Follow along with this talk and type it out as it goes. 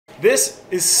This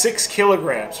is 6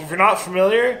 kilograms. If you're not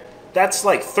familiar, that's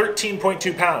like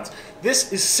 13.2 pounds.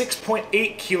 This is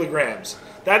 6.8 kilograms.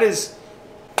 That is,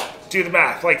 do the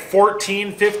math, like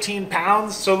 14, 15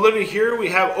 pounds. So literally here we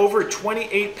have over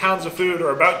 28 pounds of food, or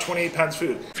about 28 pounds of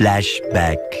food.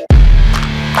 Flashback.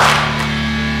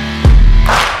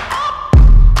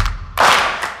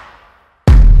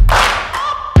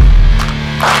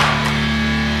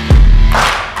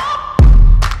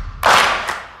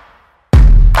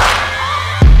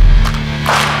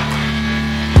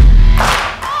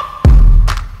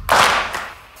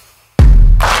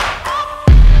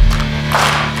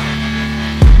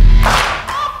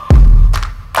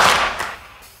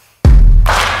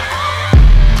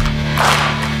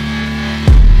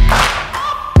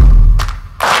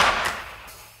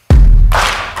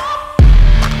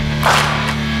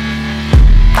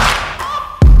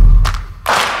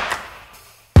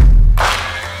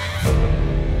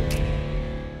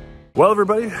 Well,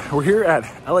 everybody, we're here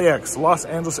at LAX, Los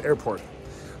Angeles Airport,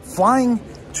 flying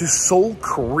to Seoul,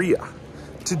 Korea,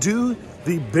 to do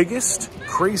the biggest,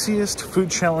 craziest food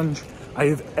challenge I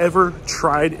have ever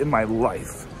tried in my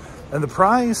life. And the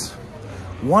prize,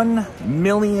 $1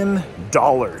 million.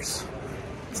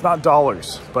 It's not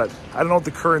dollars, but I don't know what the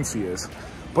currency is.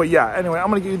 But yeah, anyway, I'm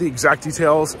gonna give you the exact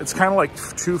details. It's kind of like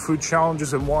 2 food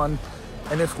challenges in one.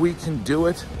 And if we can do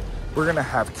it, we're gonna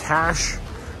have cash.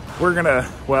 We're gonna,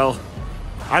 well,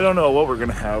 I don't know what we're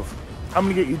gonna have. I'm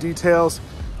gonna get you details.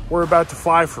 We're about to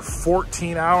fly for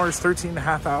 14 hours, 13 and a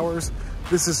half hours.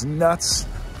 This is nuts.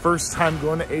 First time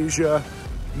going to Asia.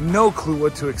 No clue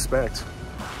what to expect.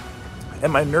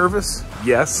 Am I nervous?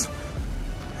 Yes.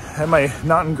 Am I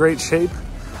not in great shape?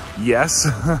 Yes.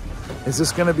 Is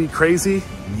this gonna be crazy?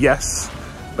 Yes.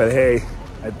 But hey,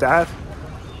 at that,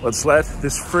 let's let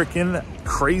this freaking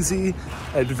crazy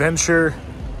adventure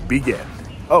begin.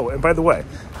 Oh, and by the way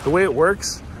it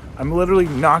works, I'm literally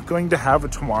not going to have a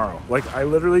tomorrow. Like, I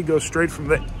literally go straight from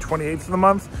the 28th of the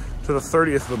month to the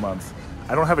 30th of the month.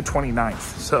 I don't have a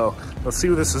 29th. So let's see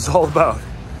what this is all about.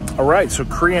 All right, so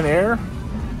Korean Air.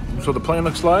 So the plane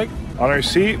looks like. On our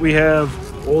seat, we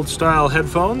have old style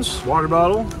headphones, water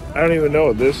bottle. I don't even know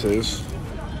what this is.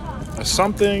 A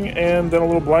something, and then a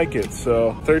little blanket.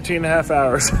 So 13 and a half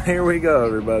hours. Here we go,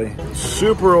 everybody.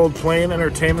 Super old plane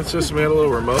entertainment system. We had a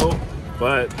little remote,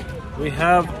 but we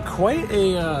have quite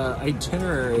a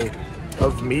itinerary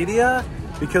of media,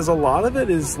 because a lot of it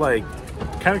is like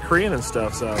kind of Korean and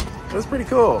stuff, so that's pretty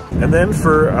cool. And then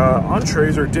for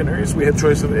entrees or dinners, we had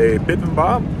choice of a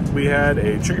bibimbap. We had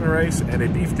a chicken rice and a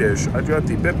beef dish. I got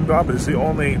the bibimbap. It's the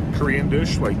only Korean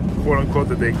dish, like quote unquote,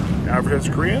 that they advertise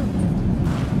Korean.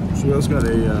 So we also got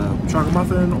a chocolate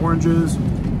muffin, oranges,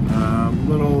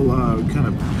 little kind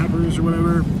of peppers or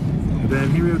whatever. And then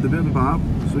here we have the bibimbap.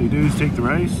 So what you do is take the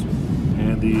rice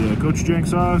and the gochujang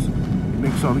sauce,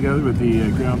 mix it all together with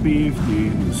the ground beef, the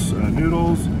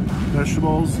noodles,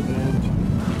 vegetables,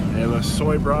 and I have a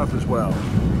soy broth as well.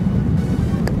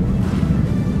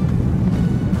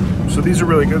 So these are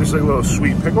really good. It's like a little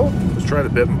sweet pickle. Let's try the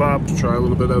bibimbap to try a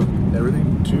little bit of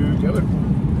everything together.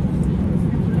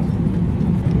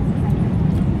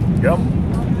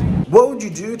 Yum. What would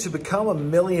you do to become a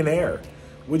millionaire?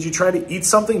 Would you try to eat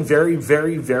something very,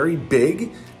 very, very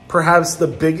big? Perhaps the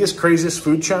biggest, craziest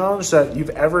food challenge that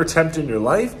you've ever attempted in your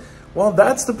life? Well,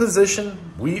 that's the position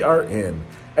we are in.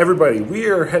 Everybody, we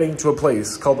are heading to a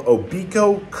place called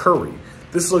Obiko Curry.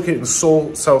 This is located in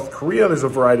Seoul, South Korea. There's a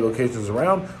variety of locations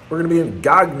around. We're gonna be in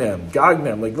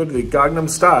Gangnam, like literally Gangnam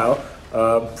style,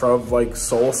 from like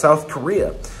Seoul, South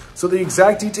Korea. So the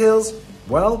exact details,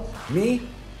 well, me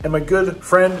and my good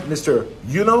friend, Mr.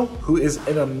 Yuno, who is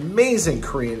an amazing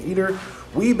Korean eater,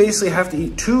 we basically have to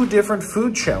eat 2 different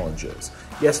food challenges.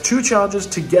 Yes, 2 challenges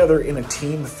together in a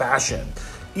team fashion.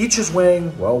 Each is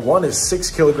weighing, well, one is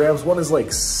 6 kilograms, one is like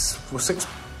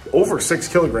over 6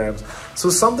 kilograms. So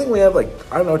something we have like,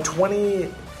 I don't know,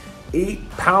 28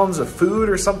 pounds of food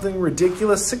or something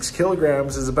ridiculous. 6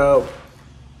 kilograms is about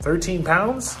 13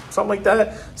 pounds, something like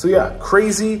that. So yeah,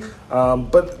 crazy.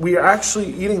 But we are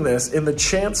actually eating this in the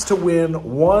chance to win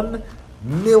 1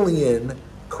 million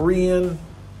Korean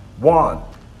won,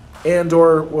 and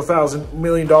or $1,000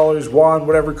 million won,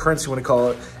 whatever currency you want to call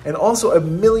it, and also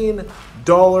 $1 million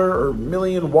or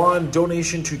million won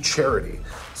donation to charity.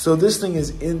 So this thing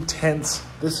is intense.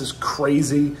 This is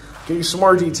crazy. Get you some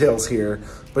more details here,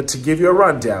 but to give you a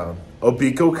rundown,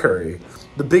 Obiko Curry,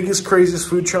 the biggest, craziest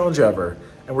food challenge ever,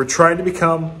 and we're trying to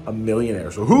become a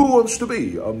millionaire. So who wants to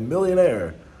be a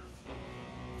millionaire?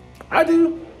 I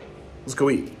do. Let's go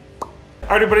eat.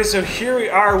 All right, everybody, so here we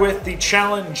are with the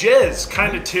challenges,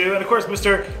 kind of two, and of course,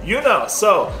 Mr. Yuno.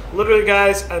 So, literally,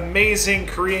 guys, amazing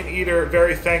Korean eater.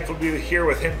 Very thankful to be here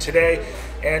with him today.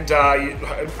 And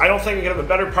I don't think I could have a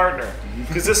better partner,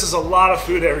 because this is a lot of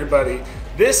food, everybody.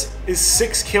 This is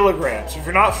 6 kilograms. If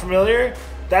you're not familiar,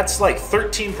 that's like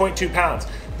 13.2 pounds.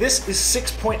 This is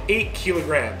 6.8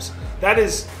 kilograms. That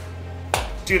is,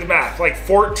 do the math, like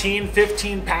 14,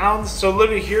 15 pounds. So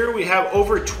literally here we have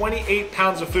over 28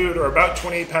 pounds of food, or about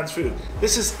 28 pounds of food.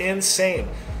 This is insane.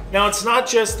 Now it's not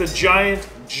just the giant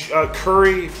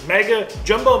curry,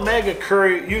 jumbo mega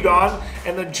curry udon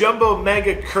and the jumbo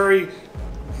mega curry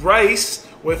rice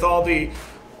with all the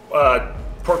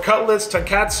pork cutlets,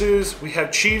 tonkatsus. We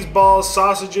have cheese balls,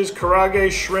 sausages,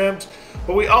 karaage, shrimp,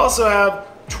 but we also have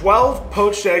 12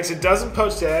 poached eggs, a dozen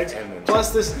poached eggs,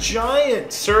 plus this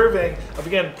giant serving of,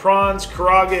 again, prawns,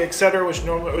 karaage, etc.,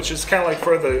 which is kind of like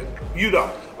for the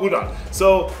udon.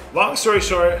 So, long story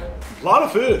short, a lot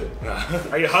of food.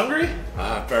 Are you hungry?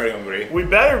 Very hungry. We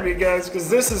better be, guys, because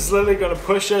this is literally going to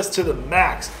push us to the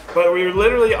max. But we're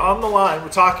literally on the line. We're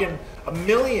talking a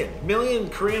million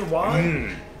Korean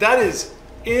won. That is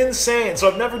insane. So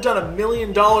I've never done $1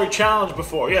 million challenge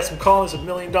before. Yes, I'm calling this $1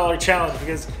 million challenge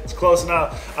because it's close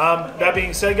enough. That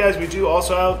being said, guys, we do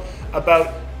also have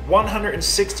about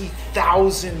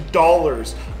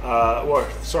 $160,000, or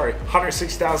sorry,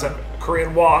 160,000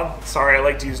 Korean won. Sorry, I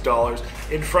like to use dollars.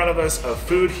 In front of us of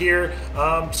food here.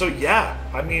 So yeah,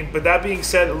 I mean, but that being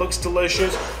said, it looks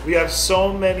delicious. We have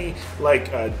so many, like,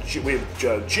 we have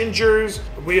gingers,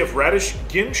 we have radish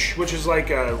gimch, which is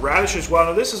like a radish as well.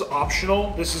 Now this is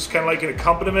optional. This is kind of like an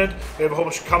accompaniment. We have a whole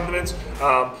bunch of accompaniments,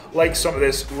 like some of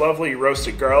this lovely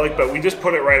roasted garlic, but we just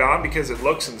put it right on because it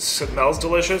looks and smells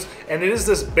delicious. And it is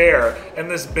this bear, and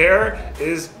this bear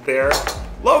is their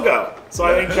logo. So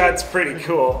I think that's pretty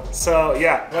cool. So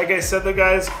yeah, like I said though,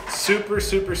 guys, super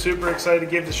excited to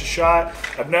give this a shot.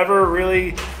 I've never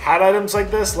really had items like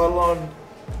this, let alone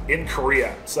in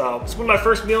Korea. So it's been my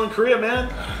first meal in Korea, man.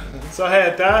 So hey,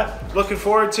 at that, looking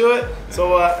forward to it.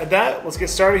 So at that, let's get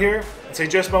started here and say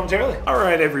just momentarily. All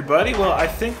right, everybody. Well, I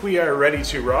think we are ready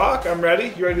to rock. I'm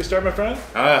ready. You ready to start, my friend?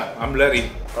 I'm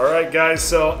ready. All right, guys.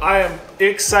 So I am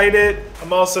excited.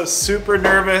 I'm also super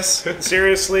nervous.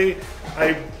 Seriously,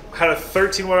 I had a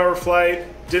 13-hour flight.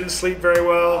 Didn't sleep very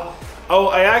well. Oh,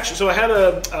 I had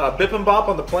a bip and bop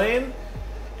on the plane.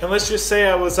 And let's just say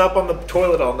I was up on the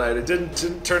toilet all night. It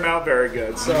didn't turn out very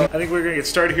good. So I think we're gonna get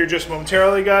started here just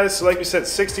momentarily, guys. So like we said,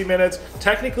 60 minutes,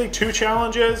 technically 2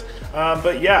 challenges,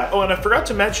 but yeah. Oh, and I forgot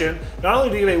to mention, not only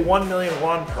do you get a 1 million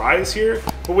won prize here,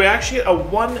 but we actually get a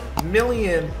 1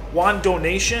 million won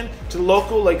donation to the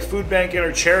local like food bank and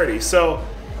or charity. So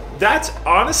that's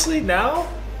honestly now,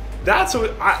 that's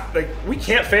what we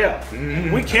can't fail.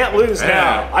 We can't lose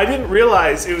now. I didn't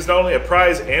realize it was not only a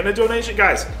prize and a donation,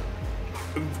 guys.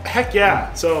 Heck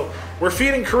yeah. So we're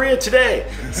feeding Korea today.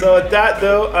 So at that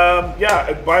though,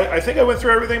 yeah, I think I went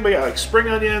through everything, but yeah, like spring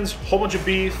onions, whole bunch of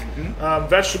beef,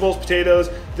 vegetables,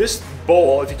 potatoes. This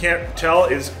bowl, if you can't tell,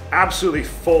 is absolutely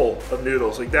full of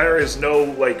noodles. Like there is no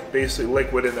like basically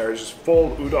liquid in there. It's just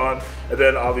full udon. And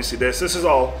then obviously this is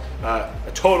all a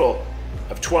total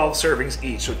of 12 servings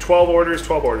each. So 12 orders,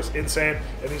 insane.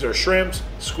 And these are shrimps,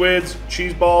 squids,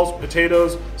 cheese balls,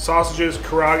 potatoes, sausages,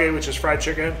 karaage, which is fried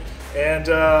chicken. And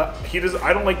I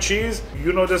don't like cheese.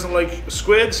 Yuno doesn't like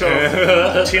squid, so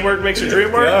teamwork makes a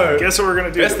dream work. Yeah. Guess what we're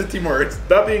gonna do? That's the teamwork.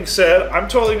 That being said, I'm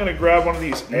totally gonna grab one of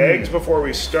these eggs before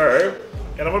we start,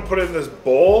 and I'm gonna put it in this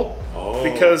bowl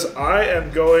because I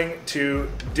am going to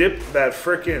dip that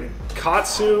frickin'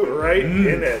 katsu right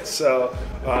in it. So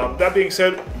that being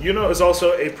said, Yuno is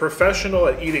also a professional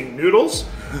at eating noodles.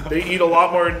 They eat a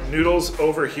lot more noodles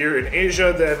over here in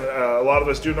Asia than a lot of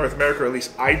us do in North America, or at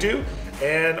least I do.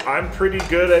 And I'm pretty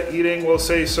good at eating, we'll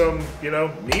say, some,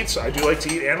 meats. I do like to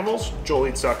eat animals,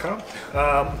 joeleats.com.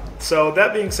 So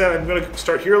that being said, I'm gonna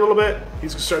start here a little bit,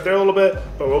 he's gonna start there a little bit,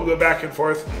 but we'll go back and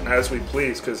forth as we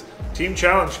please, because team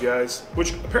challenge, guys,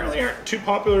 which apparently aren't too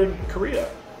popular in Korea.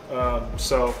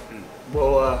 So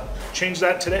we'll change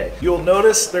that today. You'll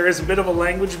notice there is a bit of a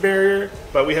language barrier,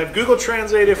 but we have Google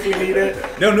Translate if we need it.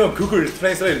 No, Google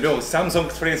Translate. No, Samsung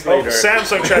Translator. Oh,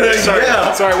 Samsung Translator. Sorry,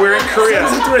 sorry, we're in Korea.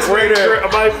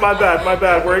 My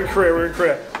bad. We're in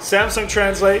Korea. Samsung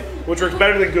Translate, which works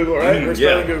better than Google, right? Works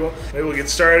better than Google. Maybe we'll get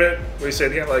started. What do you say?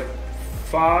 Again, like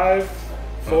 5,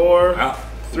 4,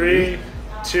 3,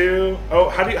 2. Oh,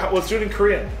 let's do it in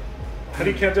Korean. How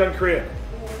do you count down in Korean?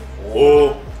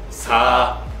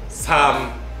 5, 4,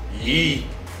 3,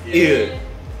 2, 1.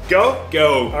 Go?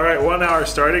 Go. All right, 1 hour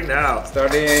starting now.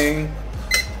 Starting.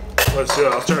 Let's do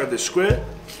it. I'll start with the squid.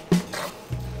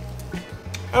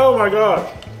 Oh my god.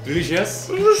 Delicious.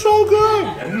 This is so good.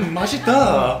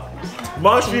 맛있다.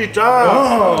 맛있다.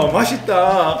 아,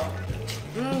 맛있다.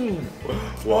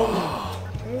 와.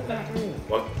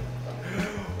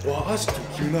 와, 아직도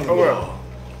김나는 거야.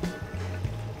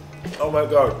 Oh my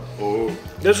god. 오.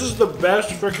 This is the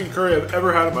best freaking curry I've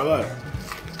ever had in my life.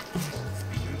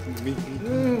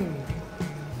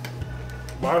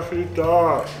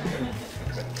 맛있다.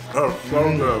 Oh,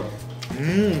 so good.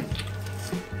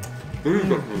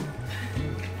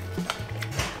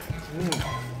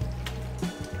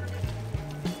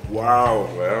 Wow.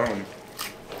 Wow.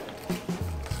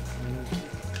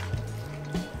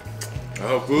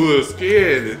 Oh, good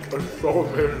skin. It's so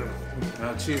amazing.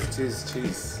 Ah,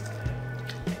 cheese.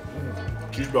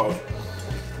 Cheese balls.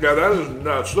 Yeah, that is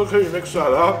nuts. Look how you mix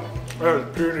that up. That is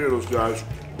pure noodles, guys.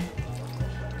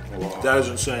 Wow. That is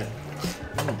insane.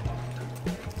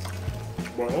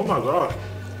 But, oh my god.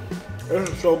 This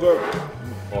is so good.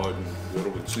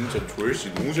 여러분 진짜 조엘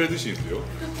씨 너무 잘 드시는데요?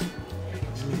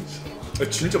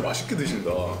 진짜 맛있게 드신다.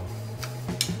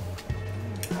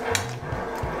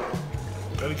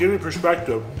 And to give you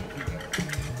perspective,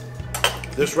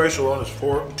 this rice alone is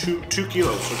 2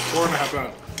 kilos, so it's 4.5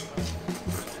 pounds.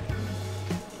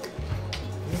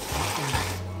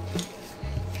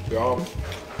 Yum.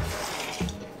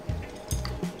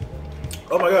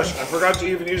 Oh my gosh, I forgot to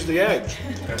even use the eggs.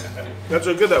 That's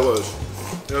how good that was.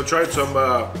 You know, tried some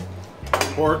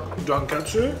pork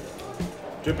tonkatsu,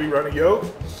 dippy runny yolk.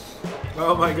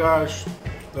 Oh my gosh.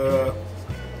 Let's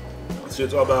see,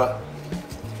 it's all about.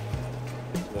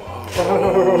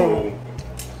 Oh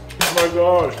my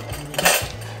gosh.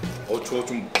 저거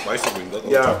좀 맛있어 보인다.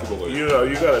 Yeah, you know,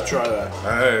 you gotta try that.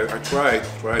 I tried.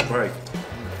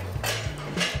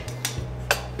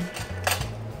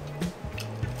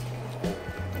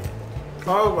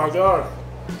 Oh my god.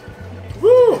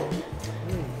 Woo!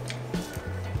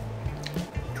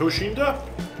 Toshinda?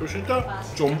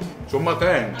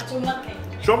 존맛탱.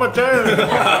 Shomaten!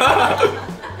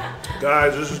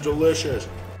 Guys, this is delicious.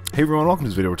 Hey everyone, welcome to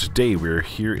this video. Today we're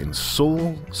here in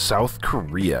Seoul, South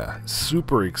Korea.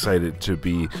 Super excited to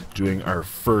be doing our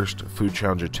first food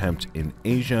challenge attempt in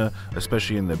Asia,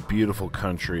 especially in the beautiful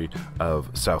country of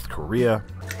South Korea.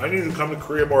 I need to come to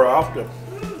Korea more often.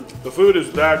 The food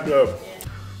is that good.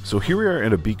 So here we are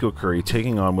at a Biko Curry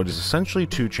taking on what is essentially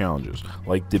 2 challenges,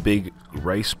 like the big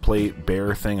rice plate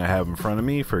bear thing I have in front of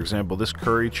me. For example, this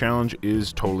curry challenge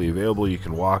is totally available. You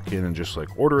can walk in and just like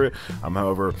order it.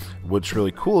 However, what's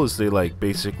really cool is they like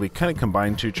basically kind of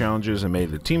combined 2 challenges and made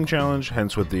the team challenge,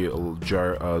 hence with the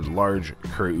large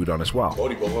curry udon as well.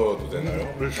 머리 먹어도 되나요?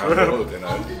 안 먹어도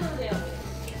되나요?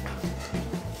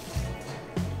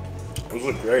 Those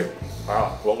look great.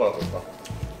 아, 먹어야겠다.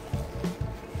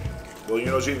 Well, you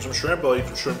know, I was eating some shrimp. I'll eat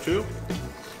some shrimp too.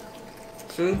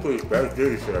 Shrimp is very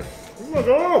delicious. Oh my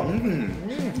god!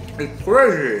 It's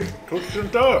crazy.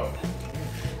 Toshinda!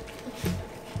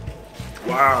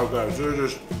 Wow, guys,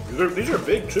 these are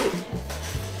big too.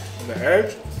 And the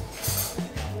eggs.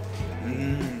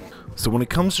 So when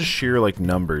it comes to sheer like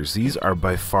numbers, these are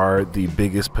by far the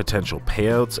biggest potential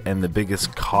payouts and the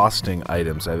biggest costing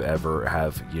items I've ever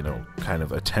have, you know, kind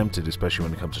of attempted, especially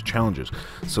when it comes to challenges.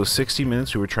 So 60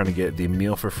 minutes we were trying to get the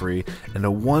meal for free and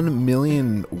a 1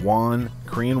 million won,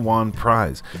 Korean won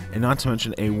prize. And not to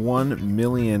mention a 1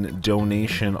 million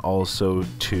donation also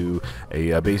to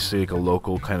a basically like a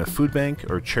local kind of food bank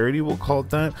or charity, we'll call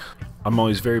it that. I'm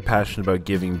always very passionate about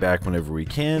giving back whenever we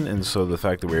can, and so the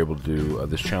fact that we're able to do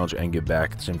this challenge and give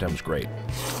back at the same time is great.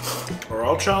 Are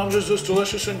all challenges this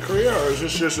delicious in Korea, or is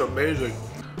this just amazing?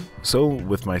 So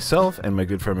with myself and my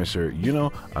good friend Mr.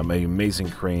 Yuno, I'm an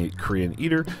amazing Korean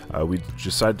eater, we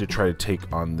decided to try to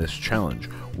take on this challenge,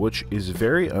 which is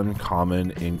very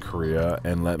uncommon in Korea,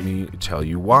 and let me tell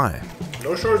you why.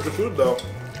 No shortage of food though.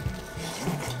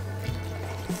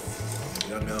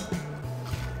 Yum yum.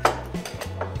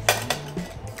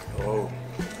 Oh.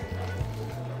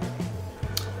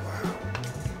 Wow.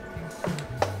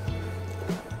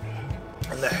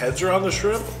 And the heads are on the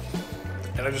shrimp,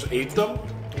 and I just ate them.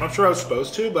 I'm not sure I was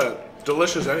supposed to, but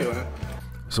delicious anyway.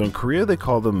 So in Korea they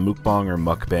call them mukbang or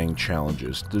mukbang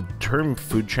challenges. The term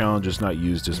food challenge is not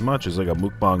used as much as like a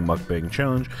mukbang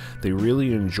challenge. They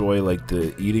really enjoy like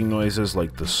the eating noises,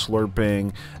 like the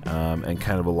slurping, and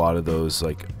kind of a lot of those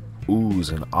like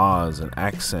oohs and ahs and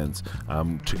accents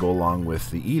to go along with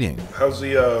the eating. How's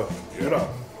the udon?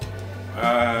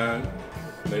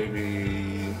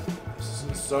 Maybe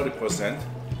 30%.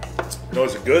 No,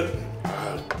 is it good?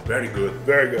 Very good.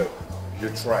 Very good. You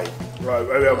try. Right,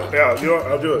 yeah, you know what?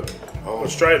 I'll do it.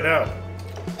 Let's try it now.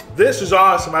 This is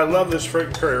awesome. I love this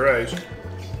freaking curry rice.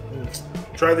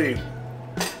 Try the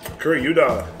curry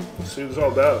udon. Let's see what it's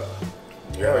all about.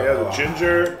 Yeah. Oh yeah, the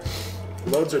ginger,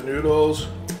 loads of noodles,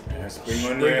 spring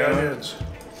onions.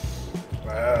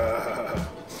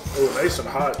 Oh, nice and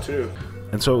hot too.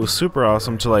 And so it was super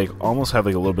awesome to like almost have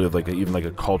like a little bit of like even like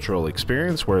a cultural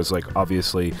experience, whereas like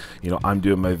obviously, you know, I'm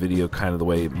doing my video kind of the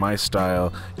way my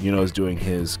style, you know, is doing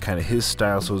his kind of his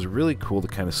style. So it was really cool to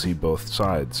kind of see both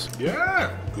sides. Yeah,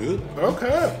 good.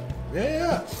 Okay.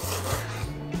 Yeah.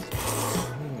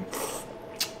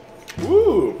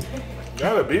 Ooh.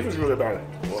 Yeah, the beef is really about it.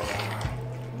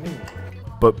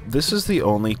 But this is the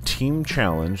only team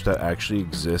challenge that actually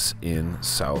exists in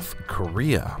South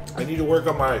Korea. I need to work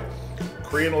on my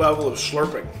Korean level of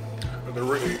slurping. They're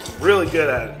really, really good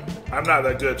at it. I'm not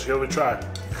that good, so let me try.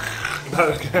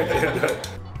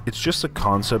 It's just a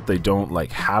concept they don't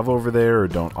like have over there or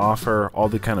don't offer. All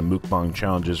the kind of mukbang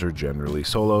challenges are generally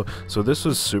solo. So this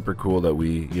was super cool that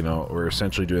we, you know, we're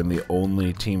essentially doing the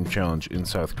only team challenge in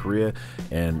South Korea.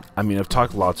 And I mean, I've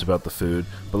talked lots about the food,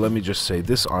 but let me just say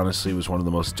this honestly was one of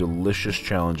the most delicious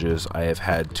challenges I have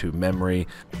had to memory,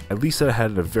 at least that I had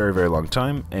in a very, very long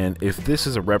time. And if this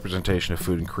is a representation of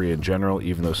food in Korea in general,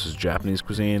 even though this is Japanese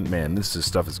cuisine, man,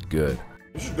 stuff is good.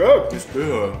 This is good. It's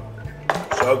good.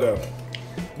 So good.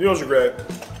 Noodles are great.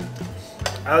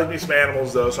 I like me some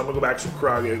animals though, so I'm gonna go back to some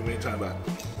karaage in the meantime. But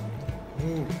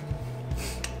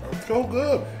it's so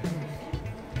good.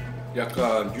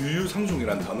 약간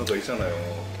유유상종이란 단어가 있잖아요.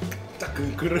 딱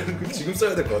그런 지금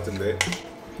써야 될 것 같은데.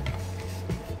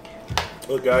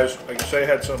 Look, guys, like I say, I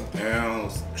had some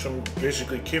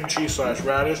basically kimchi /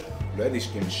 radish. Radish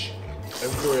kimchi.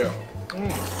 In Korea.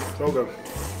 So good.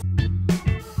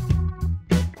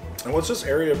 And what's this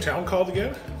area of town called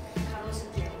again?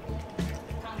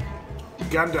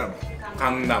 Gandam.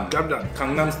 강남. Gandam.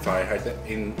 강남 style 할 때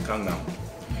in 강남.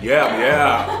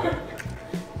 Yeah.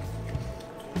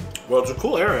 Well, it's a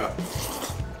cool area.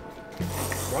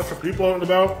 Lots of people out and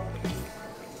about.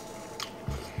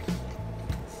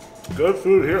 Good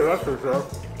food here, that's for sure.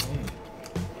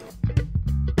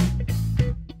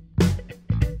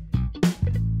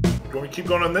 You want me to keep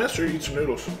going on this or eat some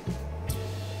noodles?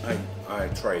 I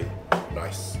tried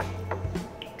rice.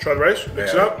 Try the rice?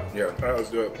 Mix it up? Yeah. All right, let's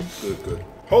do it. Good.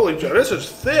 Holy Joe, this is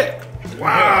thick.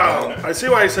 Wow. Yeah. I see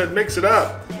why he said mix it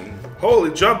up. Holy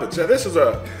jumpins. Yeah, this is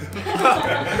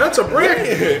that's a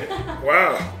brick.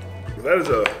 Wow. That is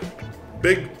a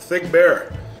big, thick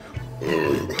bear.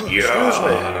 Excuse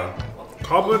me.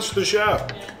 Compliments to the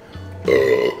chef.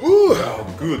 Ooh. Oh,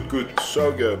 good.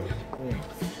 So good.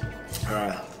 All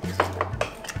right.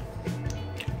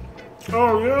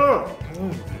 Oh, yeah.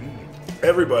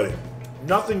 Everybody.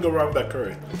 Nothing go wrong with that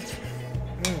curry.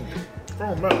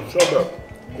 Oh, man. So good.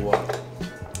 Wow.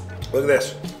 Look at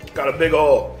this. Got a big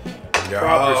old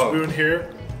proper spoon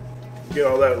here. Get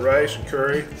all that rice and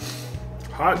curry.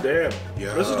 Hot damn.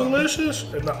 Yeah. This is delicious.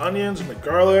 And the onions and the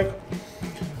garlic.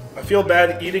 I feel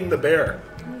bad eating the bear.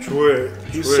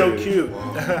 He's so cute.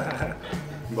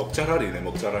 먹자랄이네,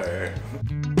 먹자랄.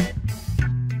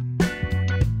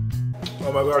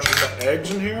 Oh my gosh, there's got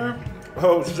eggs in here?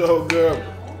 Oh, so good.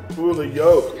 Ooh, the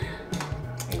yolk.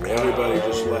 Everybody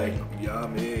just like,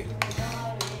 yummy.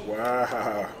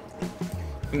 Wow.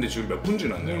 근데 지금 몇 분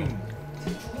지났네요?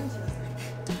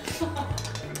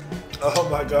 Oh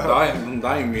my god.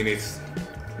 9 minutes.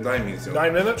 9 minutes.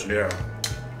 9 minutes? Yeah.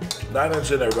 9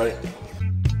 minutes in, everybody.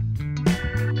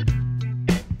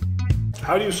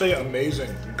 How do you say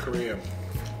amazing in Korean?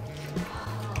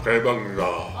 대박이다.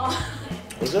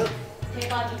 What's that?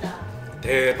 대박이다.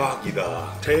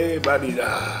 대박이다.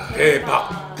 대박이다.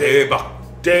 대박.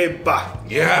 대박.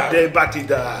 Yeah.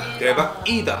 대박이다.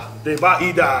 대박이다.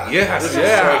 대박이다. Yes, This is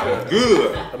yeah. so good.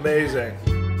 Good. Amazing.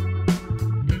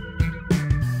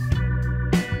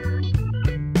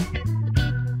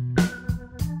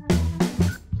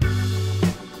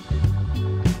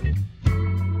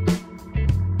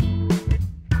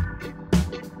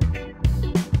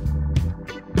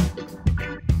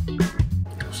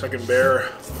 Second bear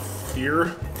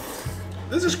here.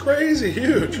 This is crazy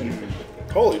huge.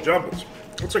 Holy jumpins.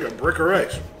 Looks like a brick of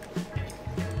rice.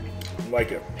 I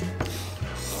like it.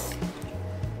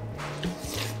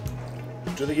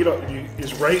 Do they eat,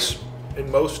 is rice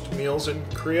in most meals in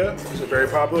Korea? Is it very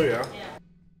popular? Yeah.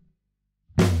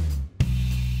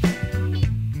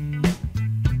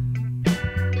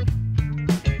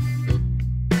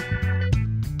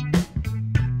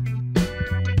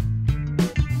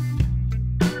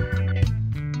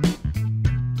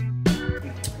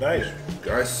 Nice.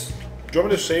 Guys. Do you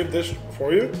want me to save this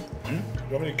for you? Do you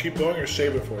want me to keep going or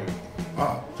save it for you?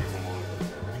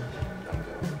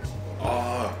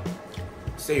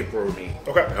 Save for me.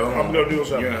 Okay, I'm gonna do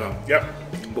some. Yeah. Yep.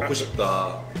 먹고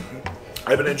싶다.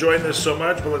 I've been enjoying this so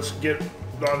much, but let's get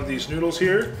onto these noodles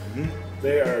here.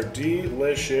 They are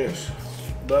delicious.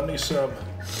 Love me some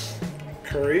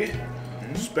curry.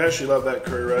 Especially love that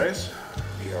curry rice.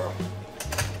 Yeah.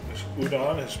 This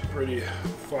udon is pretty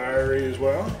fiery as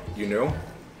well. You know,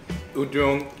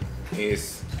 udon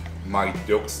is my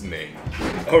dog's name.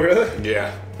 Oh really?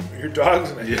 Yeah. Your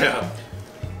dog's name? Yeah.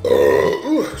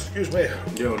 Ooh, excuse me.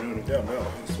 No. Yeah, no.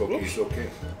 It's okay. It's okay.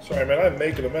 Sorry, man. I'm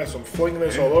making a mess. I'm flinging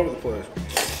this all over the place.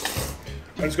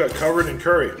 I just got covered in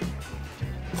curry.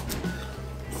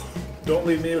 Don't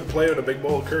leave me to play with a big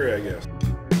bowl of curry, I guess.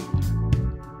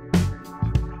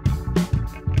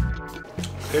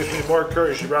 In case you need more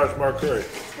curry, she brought us more curry.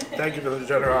 Thank you for the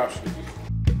generosity.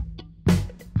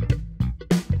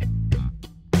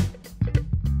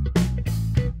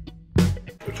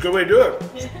 It's a good way to do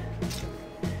it.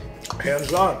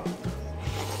 Hands on.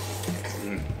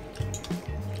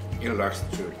 He likes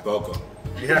to burger.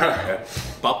 Yeah.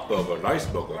 Pop burger, rice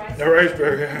burger. The rice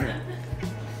burger.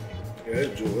 Yeah,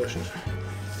 it's delicious.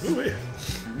 Ooh-wee.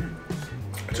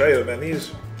 I tell you, man,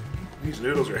 these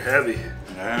noodles are heavy.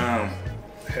 Yeah.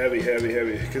 Heavy,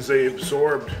 because they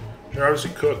absorbed, they're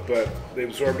obviously cooked, but they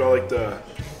absorbed all like the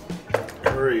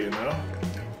curry, you know?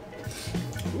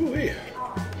 Ooh-wee.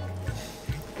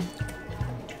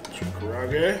 Some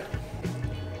karage.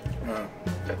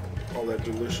 All that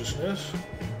deliciousness.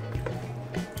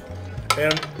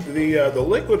 And the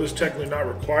liquid is technically not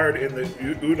required in the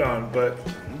udon, but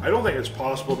I don't think it's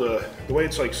possible to, the way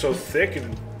it's like so thick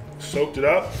and soaked it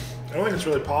up, I don't think it's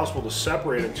really possible to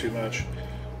separate it too much,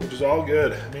 which is all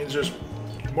good. It means just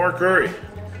more curry.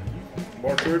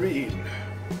 More curry to be eaten.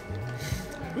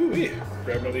 Ooh-wee.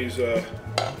 Grab one of these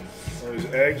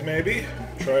eggs maybe.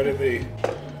 Try it in the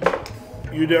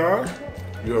udon.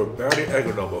 You're very egg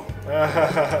lover.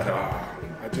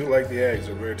 I do like the eggs,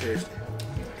 they're very tasty.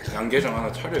 양계장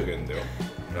하나 차려야겠는데요.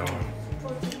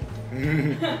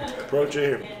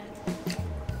 Protein.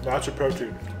 Lots of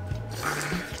protein.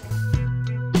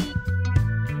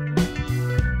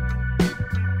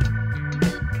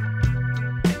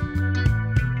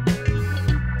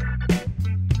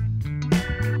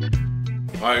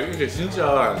 아 이게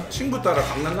진짜 친구 따라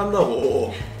강남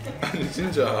간다고. 아니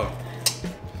진짜.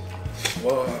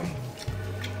 와.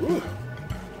 Ooh.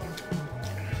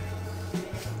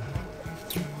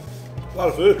 A lot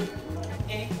of food.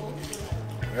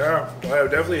 Yeah, I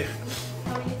definitely.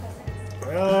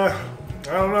 I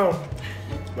don't know.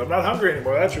 I'm not hungry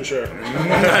anymore, that's for sure.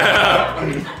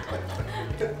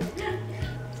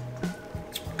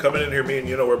 Coming in here, me and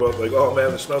you know, we're both like, oh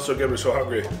man, this smells so good, we're so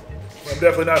hungry. I'm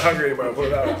definitely not hungry anymore, I'll put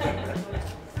it out.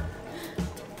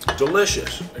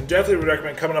 Delicious. And definitely would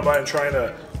recommend coming on by and trying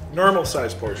a normal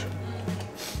size portion.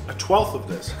 A 1/12 of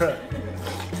this.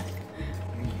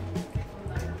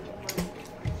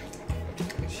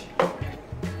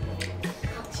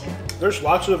 There's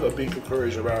lots of abika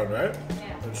curries around, right?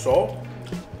 Yeah. In Seoul?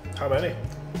 How many?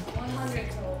 100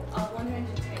 total,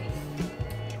 120.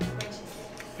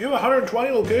 You have 120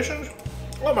 locations?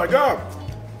 Oh my god!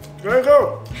 There you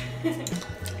go!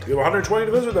 You have 120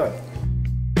 to visit then.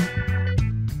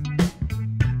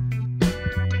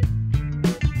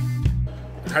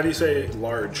 How do you say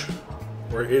large?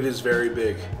 Or it is very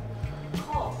big?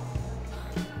 Call.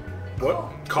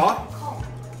 What? Ka? Call.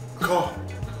 Ka.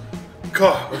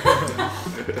 Ka.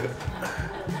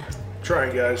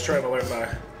 Trying, guys. Trying to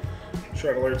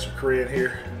learn some Korean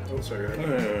here. Oh, sorry.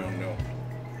 No.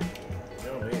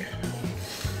 Yummy.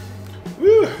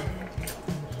 Woo.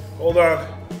 Hold on.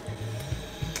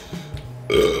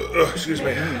 Excuse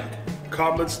me.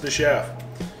 Compliments to the chef.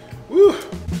 Woo.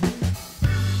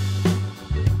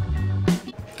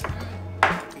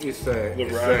 It's The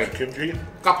fried kimchi.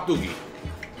 깍두기.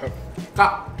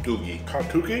 깍두기.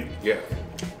 Katuki. Yeah.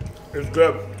 It's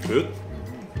good. Good.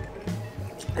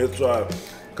 It's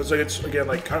cause like it's again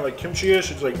like kind of like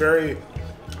kimchi-ish. It's like very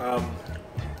kind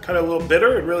of a little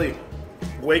bitter. It really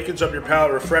wakens up your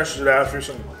palate, refreshes it after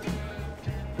some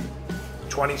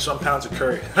 20-some pounds of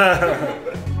curry.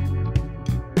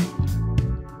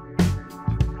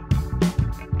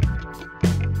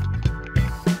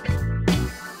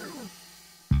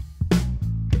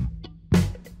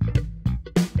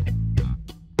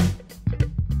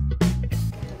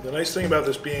 The nice thing about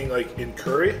this being like in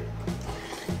curry,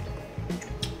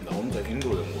 나 혼자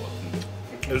인도 된 거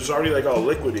같은데. it's already like all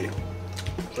liquidy,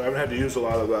 so I haven't had to use a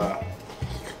lot of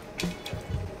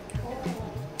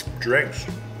drinks.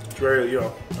 It's very, you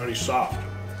know, already soft.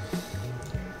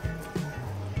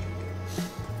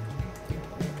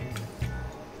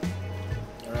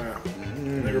 I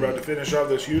think we're about to finish off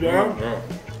this udon.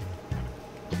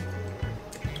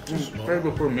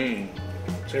 Favorite for me.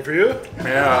 Same for you?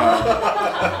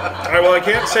 Yeah. All right, well, I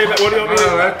can't say that. What do you want me to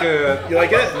I like it. You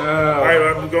like it? Yeah. All right,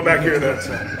 well, I'm going back here then.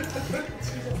 So.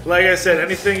 Like I said,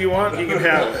 anything you want, you can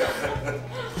have it.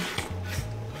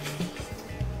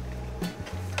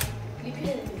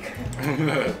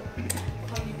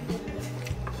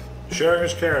 Sharing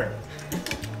is caring.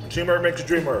 Teamwork makes the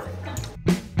dream work.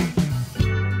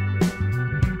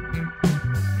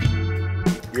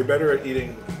 You're better at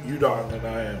eating udon than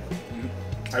I am.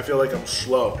 I feel like I'm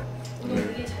slow.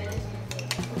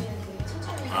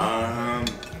 I'm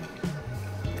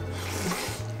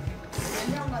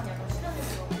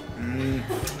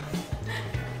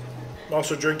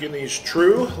also drinking these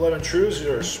True lemon Trues. These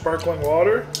are sparkling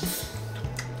water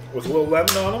with a little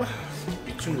lemon on them.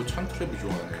 이 친구 참크랩이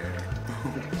좋아하네.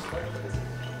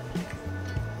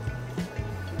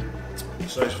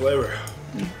 It's nice flavor.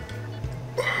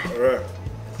 All right.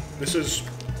 This is,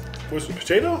 what's it,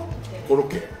 potato?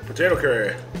 그렇게. Potato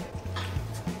curry.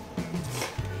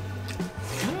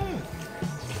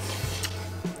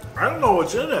 I don't know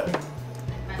what's in it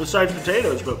besides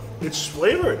potatoes, but it's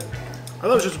flavored. I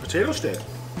thought it was just a potato steak.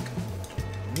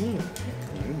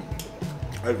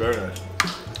 That's very nice.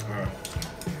 All right.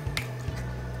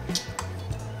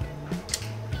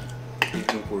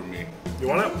 Eating for me. You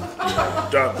want it?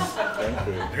 Done. Thank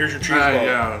you. Here's your cheese ball.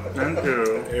 Yeah, thank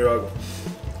you. Here,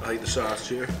 I'll eat the sauce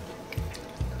here.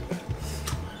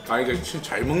 아 이게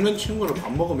잘 먹는 친구를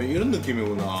밥 먹으면 이런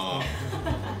느낌이구나.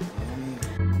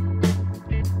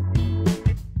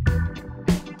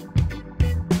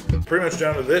 Pretty much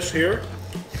down to this here.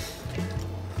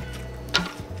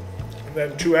 And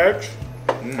then 2 eggs.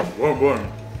 One.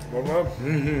 One more.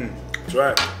 That's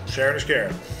right. Sharing is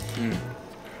caring. You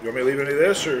want me to leave any of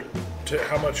this, or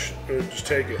how much? Or just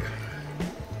take it.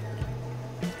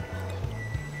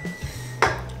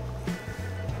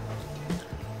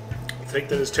 I think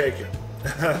that is taken.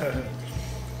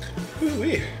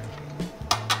 Ooh-wee.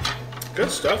 Good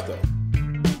stuff, though.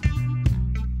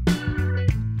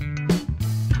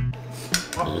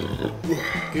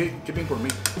 Keeping for me.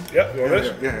 Yep. You want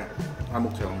this? Yeah. I'm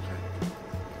okay.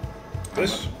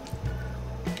 This?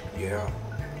 Yeah.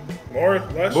 More?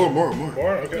 Less? More.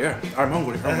 More? Okay. Yeah. I'm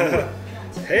hungry.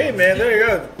 Hey, man, there you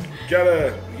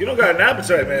go. You don't got an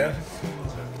appetite, man.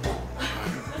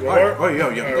 You want more? Oh, yeah.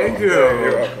 Thank you.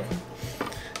 You're welcome.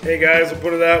 Hey, guys, we'll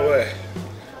put it that way.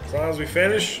 As long as we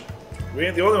finish, we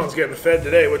ain't the only ones getting fed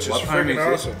today, which is What time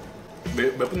freaking is it? awesome.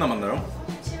 몇 분 남았나요?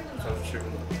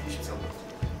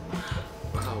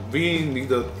 We need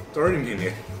 30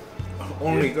 minutes.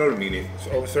 Only 30 minutes.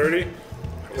 So over 30?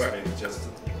 Just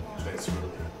it's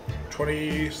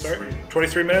really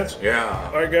 23 minutes? Yeah.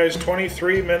 All right, guys,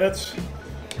 23 minutes.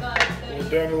 We're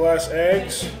down to the last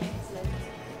eggs.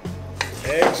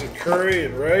 Eggs and curry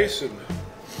and rice and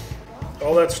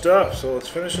all that stuff. So let's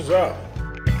finish this up.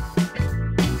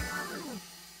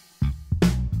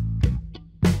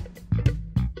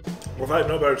 Well, if I didn't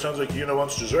know better, it sounds like Yuna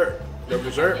wants dessert. You have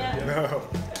dessert? Yeah. No.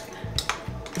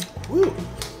 Woo.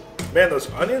 Man, those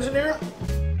onions in here?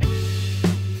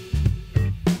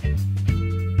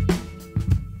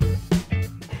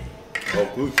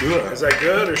 Oh, good. Is that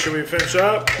good, or should we finish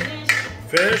up?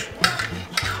 Finish?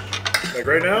 Like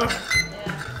right now?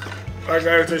 All right,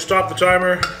 guys, they stop the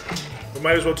timer. We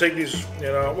might as well take these,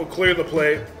 we'll clear the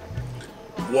plate.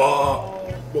 와,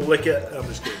 We'll lick it. I'm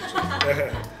just kidding.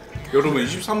 여러분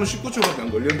 23분 19초밖에 안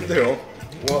걸렸는데요.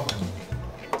 와,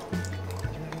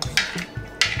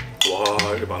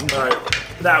 이게 맞나? All right,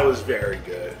 that was very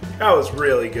good. That was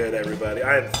really good, everybody.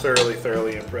 I am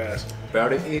thoroughly impressed.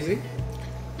 Very easy.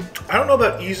 I don't know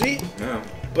about easy, Yeah.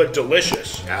 but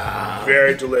delicious. Yeah.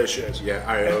 Very delicious. Yeah,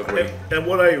 I agree. And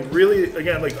what I really,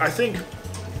 again, I think,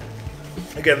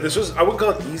 this is, I wouldn't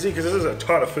call it easy because this is a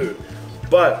ton of food.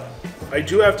 But I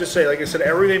do have to say, like I said,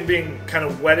 everything being kind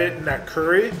of wetted in that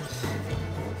curry,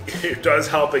 it does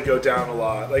help it go down a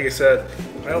lot. Like I said,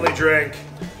 I only drank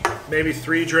maybe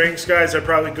 3 drinks, guys. I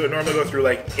probably normally go through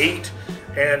like 8.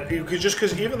 And just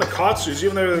because even the katsus,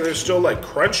 even though they're still like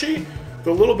crunchy,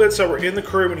 the little bits that were in the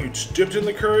curry when you dipped in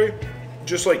the curry,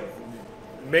 just like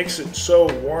makes it so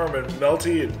warm and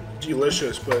melty and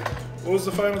delicious. But what was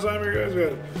the final timer, guys? We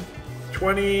had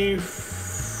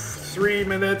 23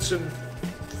 minutes and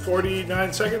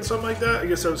 49 seconds, something like that. I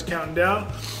guess I was counting down.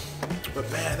 But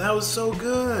man, that was so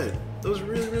good. That was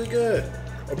really good.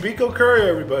 Obiko curry,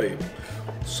 everybody.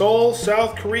 Seoul,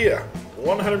 South Korea.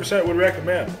 100% would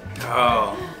recommend.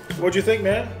 Oh, What'd you think,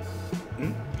 man?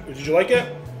 Did you like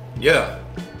it? yeah,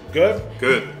 Good?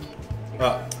 good.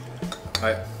 I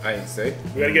say.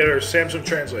 We gotta get our Samsung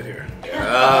Translate here.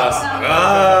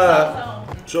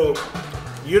 So,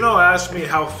 asked me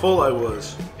how full I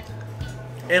was.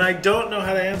 And I don't know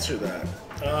how to answer that.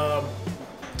 I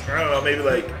don't know, maybe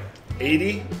like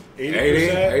 80%?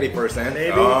 80%?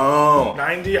 Maybe. Oh.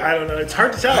 90? I don't know. It's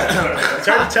hard to tell. It's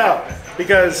hard to tell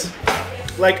because,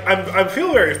 like, I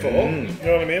feel very full. You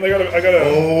know what I mean? I gotta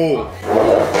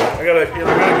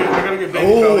get baby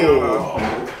belly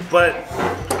on. But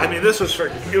I mean, this was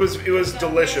it was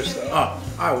delicious though.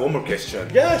 One more question.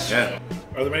 Yes. Yeah.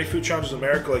 Are there many food challenges in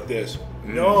America like this?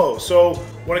 No. So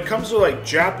when it comes to like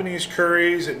Japanese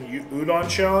curries and udon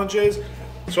challenges,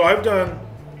 so I've done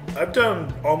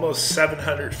almost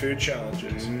 700 food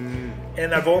challenges,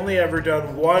 and I've only ever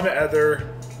done one other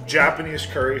Japanese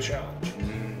curry challenge,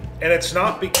 and it's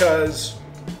not because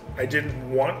I didn't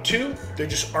want to; they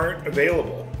just aren't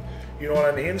available. You know what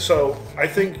I mean? So I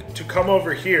think to come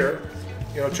over here,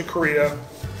 you know, to Korea,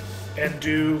 and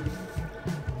do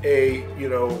a, you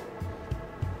know,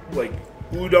 like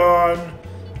udon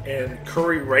and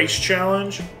curry rice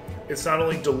challenge, it's not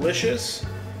only delicious,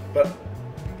 but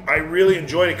I really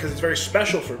enjoyed it because it's very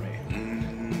special for me.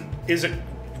 Is it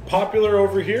popular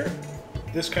over here,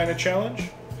 this kind of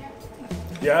challenge?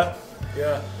 Yeah,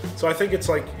 yeah. So I think it's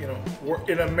like, you know,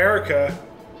 in America,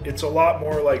 it's a lot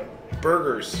more like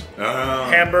burgers,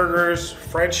 hamburgers,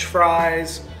 French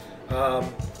fries.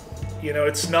 You know,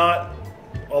 it's not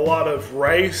a lot of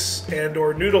rice and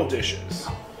or noodle dishes.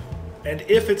 And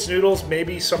if it's noodles,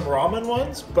 maybe some ramen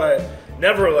ones, but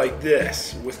never like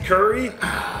this. With curry,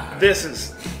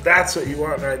 that's what you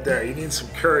want right there. You need some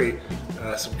curry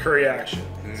action.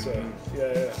 So,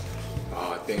 yeah.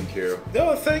 Oh, thank you.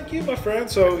 No, thank you, my friend.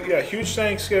 So, yeah, huge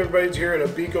thanks to everybody here at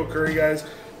Abiko Curry, guys.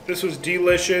 This was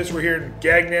delicious. We're here in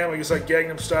Gangnam. I guess like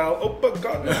Gangnam style. Oh, but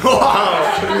God.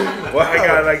 Wow.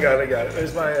 I got it.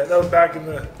 There's my. That was back in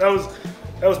the. That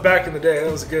was back in the day.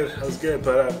 That was good.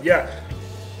 But yeah,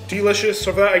 delicious.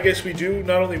 So for that, I guess we do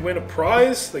not only win a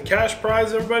prize, the cash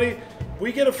prize, everybody.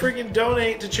 We get a freaking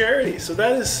donate to charity. So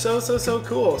that is so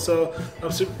cool. So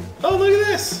I'm super. Oh, look at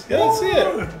this. Yeah, let's see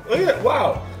it. Look at it.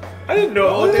 Wow. I didn't know.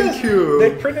 Oh, thank you.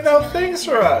 They printed out things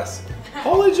for us.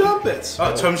 Holy jumpets.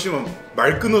 잠시만.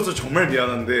 말 끊어서 정말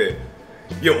미안한데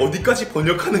얘 어디까지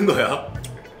번역하는 거야?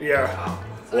 Yeah.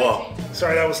 와.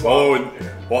 Sorry, that was long.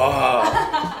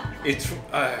 와. It's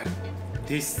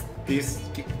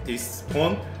this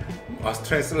phone as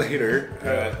translator.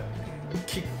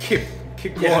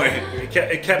 Keep going.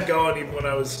 It kept going even when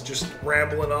I was just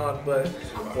rambling on. But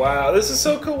wow, this is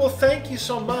so cool. Well, thank you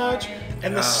so much.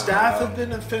 And the staff have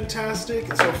been fantastic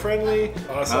and so friendly.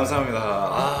 Awesome.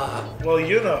 감사합니다. Well,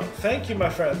 you know, thank you, my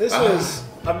friend. This was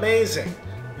amazing.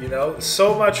 You know,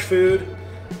 so much food,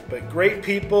 but great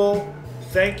people.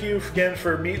 Thank you again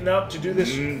for meeting up to do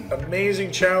this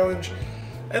amazing challenge.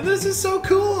 And this is so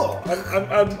cool.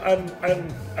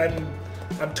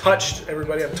 I'm touched,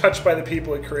 everybody. I'm touched by the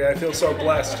people in Korea. I feel so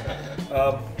blessed.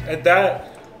 And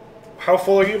that, how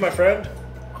full are you, my friend?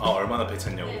 얼마나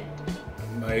배쳤냐고?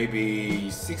 Maybe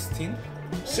 16?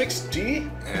 60?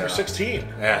 Yeah. Or 16?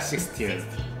 Yeah, 16.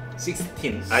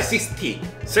 16. 60.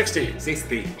 60.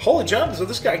 60. Holy jump, so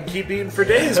this guy can keep eating for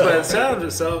days by the sound of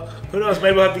it. So who knows,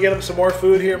 maybe we'll have to get him some more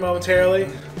food here momentarily.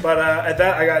 But at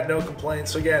that, I got no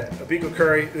complaints. So again, Abiko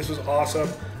Curry, this was awesome.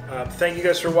 Thank you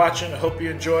guys for watching. I hope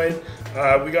you enjoyed.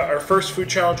 We got our first food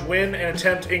challenge win and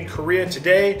attempt in Korea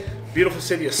today. Beautiful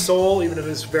city of Seoul, even if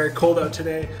it's very cold out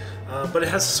today. But it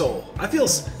has soul. I feel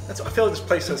like this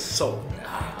place has soul.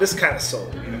 This kind of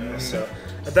soul, you know. So,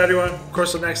 at that, everyone. Of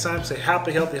course, till next time, say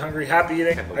happy, healthy, hungry, happy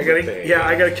eating. I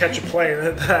gotta catch a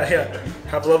plane. Yeah.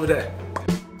 Have a lovely day.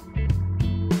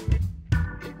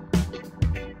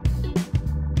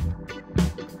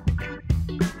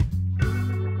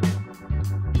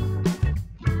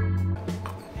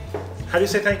 How do you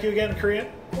say thank you again in Korean?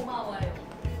 고마워요.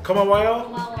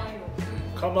 고마워요.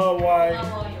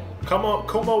 고마워요.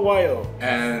 고마워요.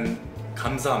 And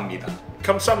감사합니다.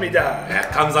 감사합니다. Yeah,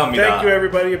 감사합니다. Thank you,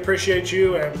 everybody. Appreciate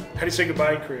you. And how do you say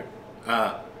goodbye in Korean?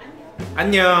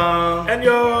 안녕.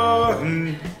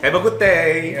 안녕. Have a good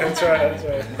day. That's right.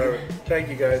 Perfect. Thank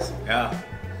you, guys. Yeah.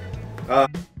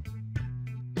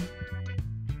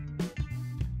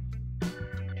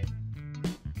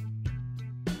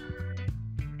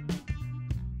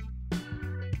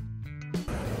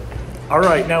 All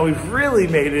right, now we've really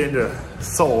made it into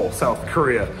Seoul, South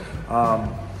Korea.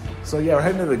 So yeah, we're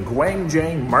heading to the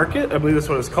Gwangjang Market. I believe that's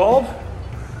what it's called.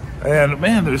 And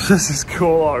man, this is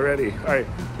cool already. All right,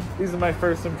 these are my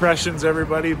first impressions,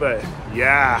 everybody. But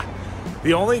yeah,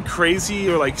 the only crazy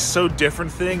or like so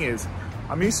different thing is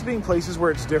I'm used to being places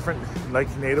where it's different, like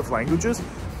native languages,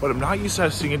 but I'm not used to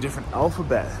seeing a different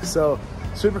alphabet. So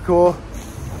super cool.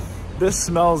 This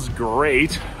smells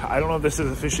great. I don't know if this is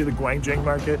officially the Gwangjang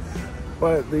Market,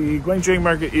 But the Guangzhou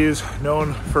market is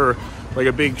known for like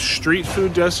a big street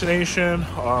food destination.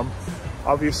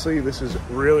 Obviously, this is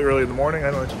really early in the morning.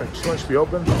 I don't expect too much to be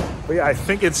open. But yeah, I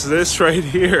think it's this right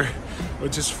here,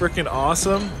 which is freaking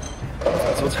awesome.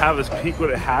 So let's have this peek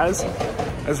what it has.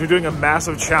 As we're doing a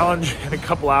massive challenge in a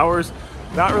couple hours.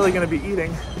 Not really gonna be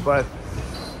eating, but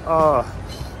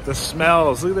the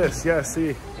smells, look at this. Yeah,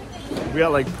 see, we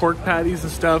got like pork patties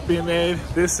and stuff being made.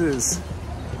 This is,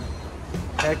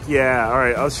 heck yeah. All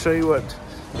right, I'll show you what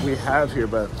we have here,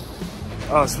 but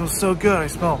oh, it smells so good. I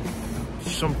smell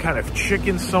some kind of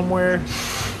chicken somewhere.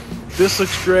 This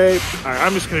looks great. All right,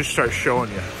 I'm just gonna start showing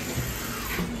you.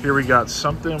 Here we got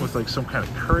something with like some kind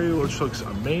of curry, which looks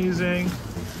amazing.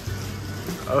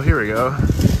 Oh, here we go.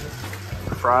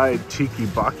 Fried tiki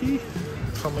baki,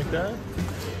 something like that.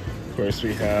 Of course,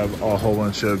 we have a whole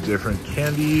bunch of different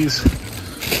candies,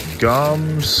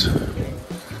 gums,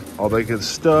 all that good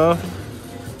stuff.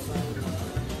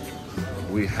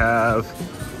 We have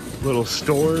little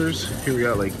stores. Here we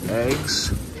got like eggs.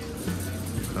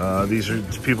 These are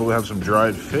people who have some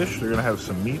dried fish. They're gonna have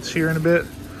some meats here in a bit.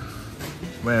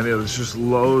 Man, yeah, there's just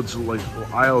loads of like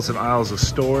aisles and aisles of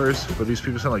stores, but these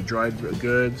people sell like dried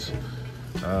goods.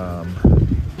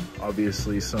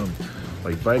 Obviously some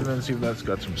like vitamins, even that's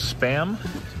got some spam,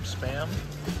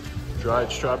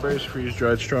 dried strawberries, freeze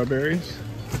dried strawberries.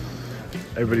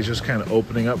 Everybody's just kind of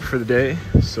opening up for the day,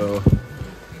 so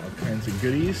all kinds of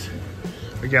goodies.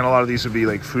 Again, a lot of these would be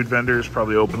like food vendors,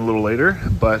 probably open a little later,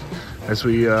 but as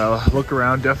we look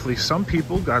around, definitely some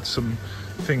people got some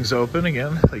things open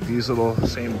again, like these little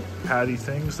same patty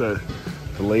things that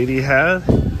the lady had.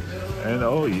 And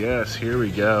oh yes, here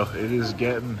we go. It is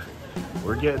getting,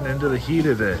 we're getting into the heat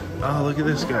of it. Oh, look at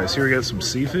this, guys. Here we got some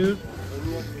seafood,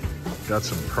 got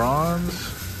some prawns,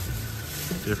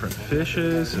 different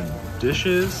fishes and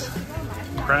dishes,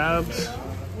 crabs.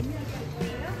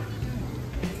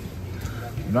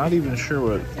 Not even sure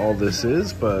what all this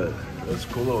is, but that's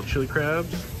cool. Little chili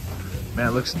crabs. Man,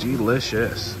 it looks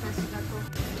delicious.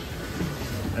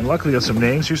 And luckily, got some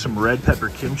names. Here's some red pepper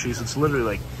kimchi. It's literally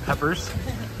like peppers,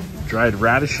 dried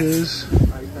radishes,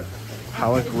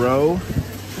 pollock roe,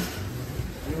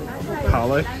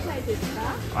 pollock.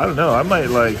 I don't know. I might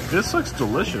like, this looks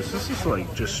delicious. This is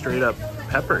like just straight up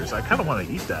peppers. I kind of want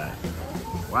to eat that.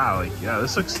 Wow, like, yeah,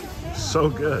 this looks so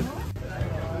good.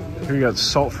 Here you got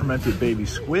salt fermented baby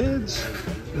squids.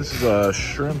 This is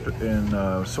shrimp in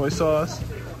soy sauce.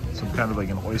 Some kind of like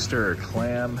an oyster or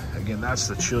clam. Again, that's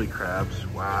the chili crabs.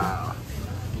 Wow,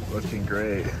 looking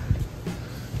great.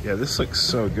 Yeah, this looks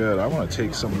so good. I want to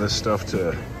take some of this stuff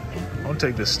to, I want to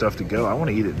take this stuff to go. I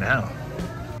want to eat it now.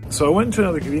 So I went to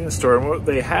another convenience store, and what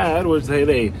they had was they had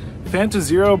a Fanta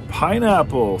Zero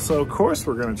pineapple. So of course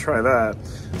we're going to try that.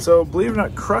 So believe it or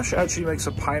not, Crush actually makes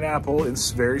a pineapple in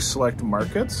very select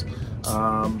markets.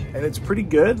 And it's pretty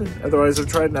good. Otherwise, I've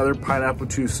tried another pineapple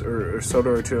juice or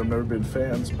soda or two. I've never been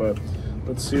fans, but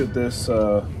let's see what this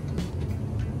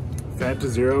Fanta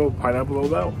Zero pineapple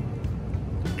is all about.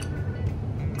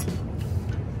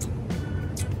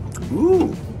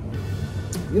 Ooh,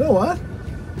 you know what?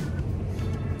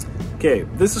 Okay,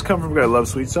 this is coming from a guy who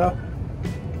loves sweet stuff.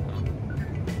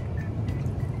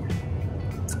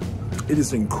 It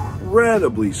is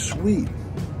incredibly sweet.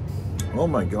 Oh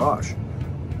my gosh.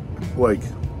 Like,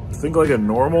 think like a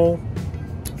normal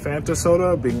Fanta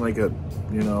soda being like a,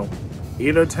 you know,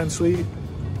 8 out of 10 sweet.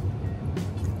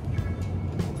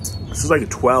 This is like a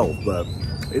 12, but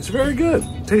it's very good.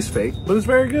 It tastes fake, but it's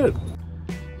very good. All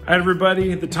right,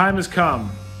 everybody, the time has come.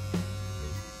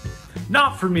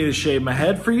 Not for me to shave my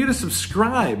head, for you to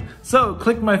subscribe. So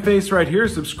click my face right here,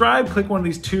 subscribe, click one of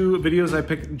these 2 videos I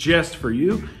picked just for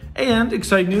you. And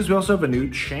exciting news, we also have a new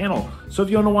channel. So if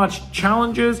you want to watch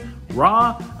challenges,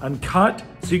 raw, uncut,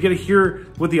 so you get to hear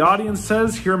what the audience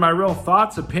says, hear my real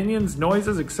thoughts, opinions,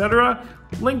 noises, etc.,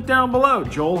 link down below,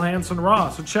 Joel Hansen Raw.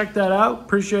 So check that out.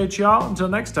 Appreciate y'all. Until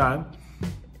next time,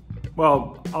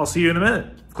 well, I'll see you in a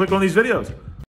minute. Click on these videos.